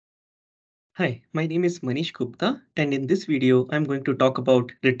Hi, my name is Manish Gupta, and in this video, I'm going to talk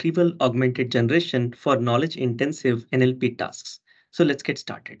about retrieval augmented generation for knowledge-intensive NLP tasks. So let's get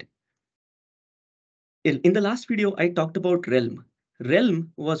started. In the last video, I talked about Realm.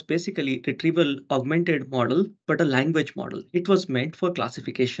 Realm was basically retrieval augmented model, but a language model. It was meant for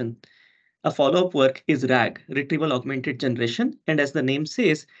classification. A follow-up work is RAG, Retrieval Augmented Generation, and as the name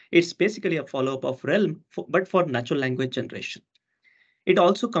says, it's basically a follow-up of Realm, but for natural language generation. It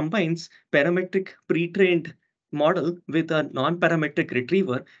also combines parametric pre-trained model with a non-parametric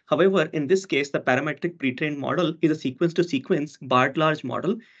retriever. However, in this case, the parametric pre-trained model is a sequence-to-sequence BART large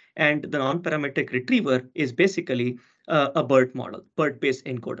model, and the non-parametric retriever is basically a BERT model, BERT-based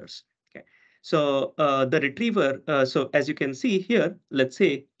encoders. Okay. So the retriever, so as you can see here, let's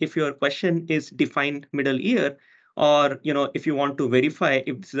say if your question is define middle ear, or if you want to verify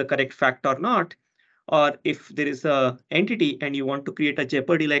if this is a correct fact or not, or if there is a entity and you want to create a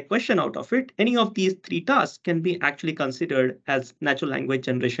Jeopardy-like question out of it, any of these three tasks can be actually considered as natural language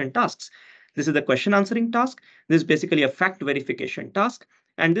generation tasks. This is the question answering task. This is basically a fact verification task.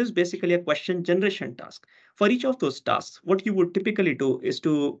 And this is basically a question generation task. For each of those tasks, what you would typically do is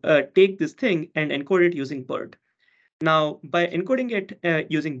to take this thing and encode it using BERT. Now, by encoding it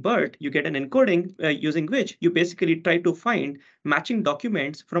using BERT, you get an encoding using which you basically try to find matching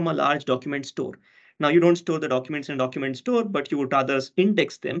documents from a large document store. Now, you don't store the documents in a document store, but you would rather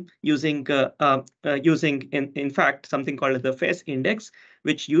index them using, in fact, something called the FACE index,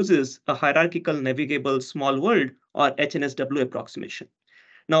 which uses a hierarchical navigable small world or HNSW approximation.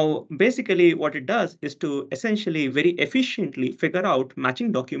 Now, basically, what it does is to essentially very efficiently figure out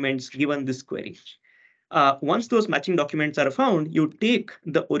matching documents given this query. Once those matching documents are found, you take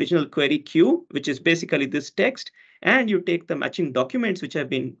the original query queue, which is basically this text, and you take the matching documents which have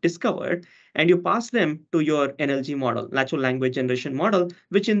been discovered, and you pass them to your NLG model, natural language generation model,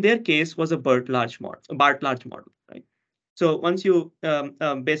 which in their case was a BERT large model, right? So once you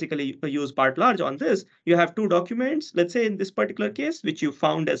basically use BART large on this, you have two documents, let's say in this particular case, which you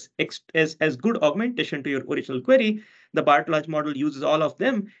found as good augmentation to your original query. The BART large model uses all of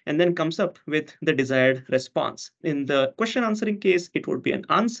them and then comes up with the desired response. In the question answering case, it would be an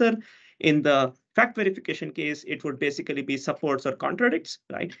answer. In the fact verification case, it would basically be supports or contradicts,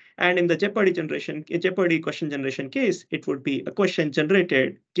 right? And in the Jeopardy question generation case, it would be a question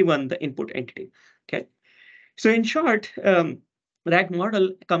generated given the input entity. Okay. So in short, RAG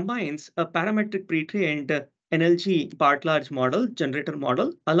model combines a parametric pre-trained NLG BART large model, generator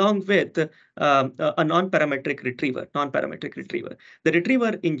model, along with a non-parametric retriever. The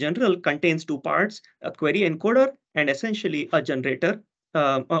retriever in general contains two parts, a query encoder and essentially a generator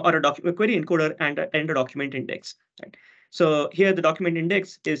or a query encoder and a document index. Right? So here the document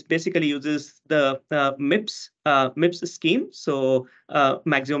index is basically uses the MIPS scheme. So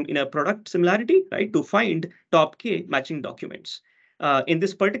maximum inner product similarity, right, to find top K matching documents. In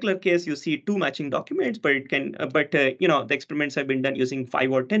this particular case, you see two matching documents, but it can, the experiments have been done using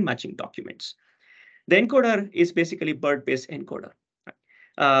 5 or 10 matching documents. The encoder is basically BERT-based encoder.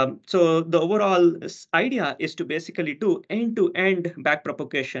 So the overall idea is to basically do end-to-end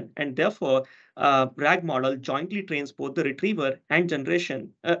backpropagation, and therefore RAG model jointly trains both the retriever and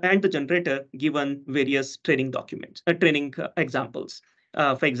the generator given various training examples.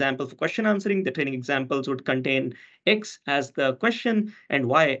 For example, for question answering, the training examples would contain X as the question and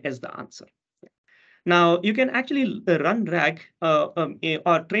Y as the answer. Now, you can actually run RAG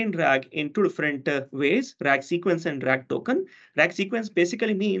or train RAG in two different ways, RAG sequence and RAG token. RAG sequence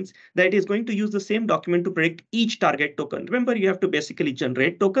basically means that it is going to use the same document to predict each target token. Remember, you have to basically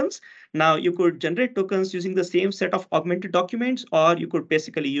generate tokens. Now, you could generate tokens using the same set of augmented documents, or you could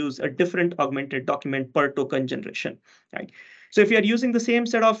basically use a different augmented document per token generation, right? So if you're using the same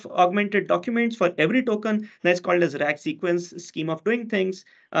set of augmented documents for every token, that's called as RAG sequence scheme of doing things.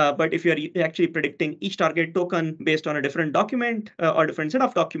 But if you're actually predicting each target token based on a different document or different set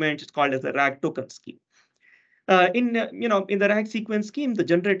of documents, it's called as the RAG token scheme. In the RAG sequence scheme, the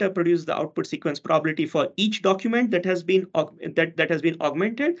generator produces the output sequence probability for each document that has been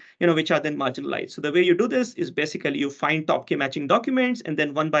augmented, which are then marginalized. So the way you do this is basically you find top K matching documents, and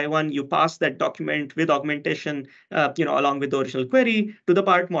then one by one you pass that document with augmentation, along with the original query to the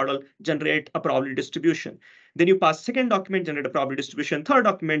BART model, generate a probability distribution. Then you pass second document, generate a probability distribution, third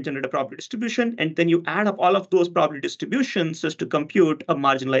document, generate a probability distribution, and then you add up all of those probability distributions just to compute a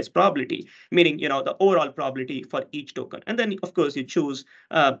marginalized probability, meaning the overall probability for each token. And then, of course, you choose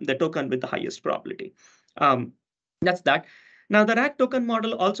the token with the highest probability. That's that. Now, the RAG token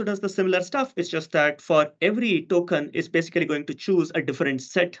model also does the similar stuff. It's just that for every token, it's basically going to choose a different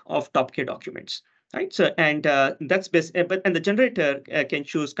set of top K documents. right? So, and that's best, and the generator can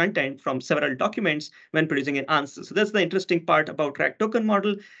choose content from several documents when producing an answer. So that's the interesting part about RAG token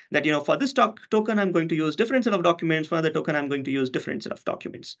model, that, for this token, I'm going to use different set of documents. For the token, I'm going to use different set of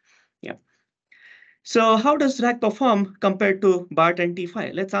documents. Yeah. So how does RAG perform compared to BART and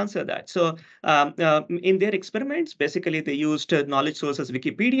T5? Let's answer that. So in their experiments, basically they used knowledge sources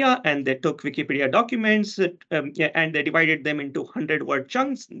Wikipedia, and they took Wikipedia documents and they divided them into 100-word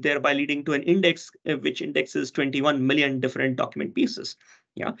chunks, thereby leading to an index which indexes 21 million different document pieces.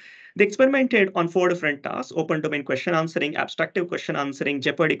 Yeah, they experimented on 4 different tasks: open domain question answering, abstractive question answering,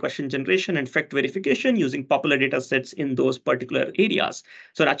 Jeopardy question generation, and fact verification using popular data sets in those particular areas.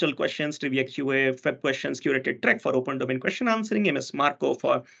 So natural questions, TriviaQA, WebQuestions, CuratedTrec for open domain question answering, MSMARCO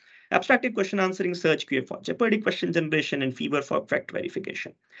for abstractive question answering, SearchQA for Jeopardy question generation, and Fever for fact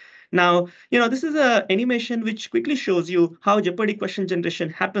verification. Now, this is an animation which quickly shows you how Jeopardy question generation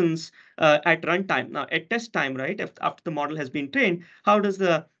happens at runtime. Now, at test time, right, after the model has been trained, how does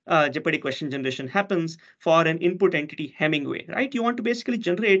the Jeopardy question generation happens for an input entity Hemingway, right? You want to basically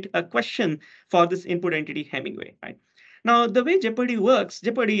generate a question for this input entity Hemingway, right? Now, the way Jeopardy works,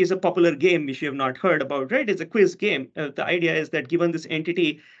 Jeopardy is a popular game which you have not heard about, right? It's a quiz game. The idea is that given this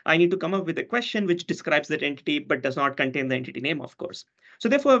entity, I need to come up with a question which describes that entity but does not contain the entity name, of course. So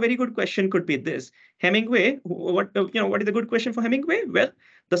therefore, a very good question could be this: Hemingway. What is a good question for Hemingway? Well,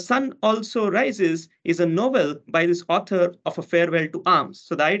 The Sun Also Rises is a novel by this author of A Farewell to Arms.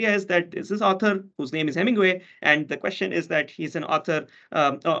 So the idea is that this is author whose name is Hemingway, and the question is that he's an author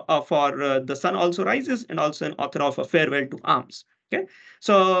for The Sun Also Rises, and also an author of A Farewell to Arms. Okay,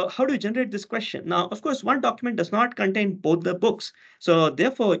 so how do you generate this question? Now, of course, one document does not contain both the books. So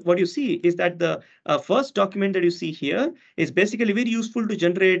therefore, what you see is that the first document that you see here is basically very useful to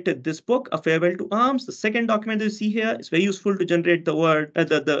generate this book, A Farewell to Arms. The second document that you see here is very useful to generate the word,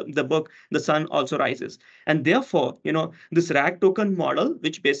 the book, The Sun Also Rises. And therefore, this RAG token model,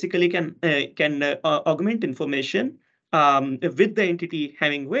 which basically can augment information with the entity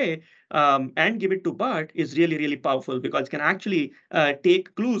Hemingway and give it to BART, is really, really powerful, because it can actually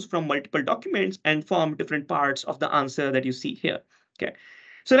take clues from multiple documents and form different parts of the answer that you see here. Okay.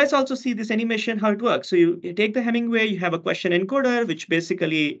 So let's also see this animation, how it works. So you take the Hemingway, you have a question encoder, which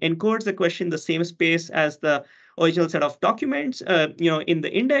basically encodes the question the same space as the original set of documents, in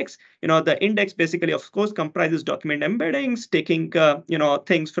the index. The index basically, of course, comprises document embeddings, taking,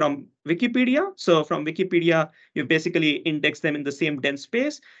 things from Wikipedia. So from Wikipedia, you basically index them in the same dense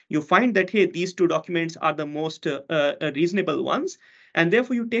space. You find that, hey, these 2 documents are the most reasonable ones. And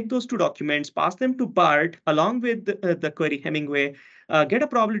therefore, you take those 2 documents, pass them to BART along with the query Hemingway, get a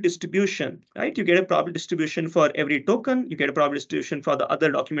probability distribution, right? You get a probability distribution for every token. You get a probability distribution for the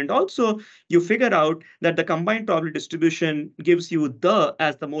other document also. You figure out that the combined probability distribution gives you the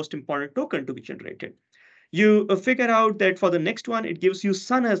as the most important token to be generated. You figure out that for the next one, it gives you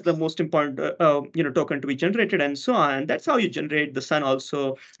Sun as the most important token to be generated, and so on. And that's how you generate The Sun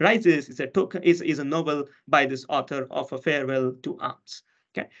Also Rises. Is a token, is a novel by this author of A Farewell to Arms.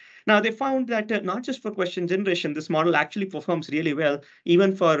 Okay. Now they found that not just for question generation, this model actually performs really well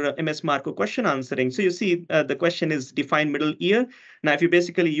even for MSMARCO question answering. So you see the question is define middle ear. Now, if you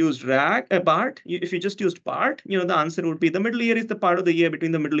basically used BART, if you just used BART, the answer would be the middle ear is the part of the ear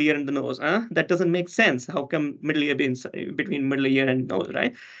between the middle ear and the nose. That doesn't make sense. How come middle ear be between middle ear and nose,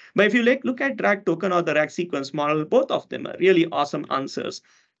 right? But if you look at RAG token or the RAG sequence model, both of them are really awesome answers.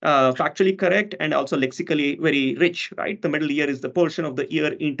 Factually correct and also lexically very rich, right? The middle ear is the portion of the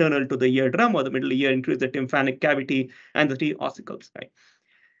ear internal to the eardrum, or the middle ear includes the tympanic cavity and the 3 ossicles, right?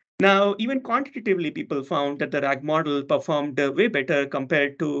 Now, even quantitatively, people found that the RAG model performed way better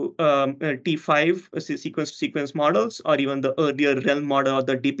compared to T5 sequence-to-sequence models, or even the earlier realm model or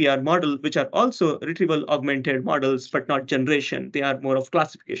the DPR model, which are also retrieval augmented models, but not generation. They are more of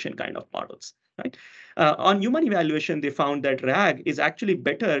classification kind of models, right? On human evaluation, they found that RAG is actually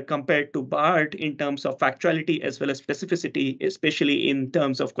better compared to BART in terms of factuality as well as specificity, especially in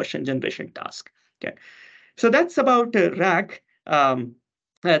terms of question generation task. Okay, so that's about RAG.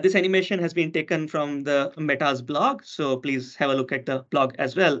 This animation has been taken from the Meta's blog, so please have a look at the blog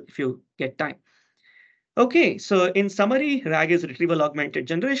as well if you get time. Okay, so in summary, RAG is retrieval augmented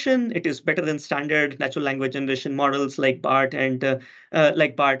generation. It is better than standard natural language generation models like BART and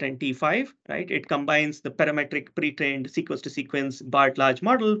T5, right? It combines the parametric pre-trained sequence-to-sequence BART large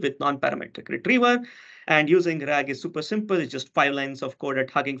model with non-parametric retriever. And using RAG is super simple. It's just 5 lines of code at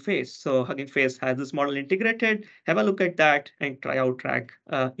Hugging Face. So Hugging Face has this model integrated. Have a look at that and try out RAG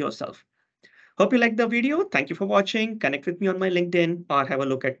yourself. Hope you liked the video. Thank you for watching. Connect with me on my LinkedIn or have a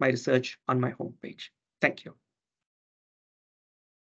look at my research on my homepage. Thank you.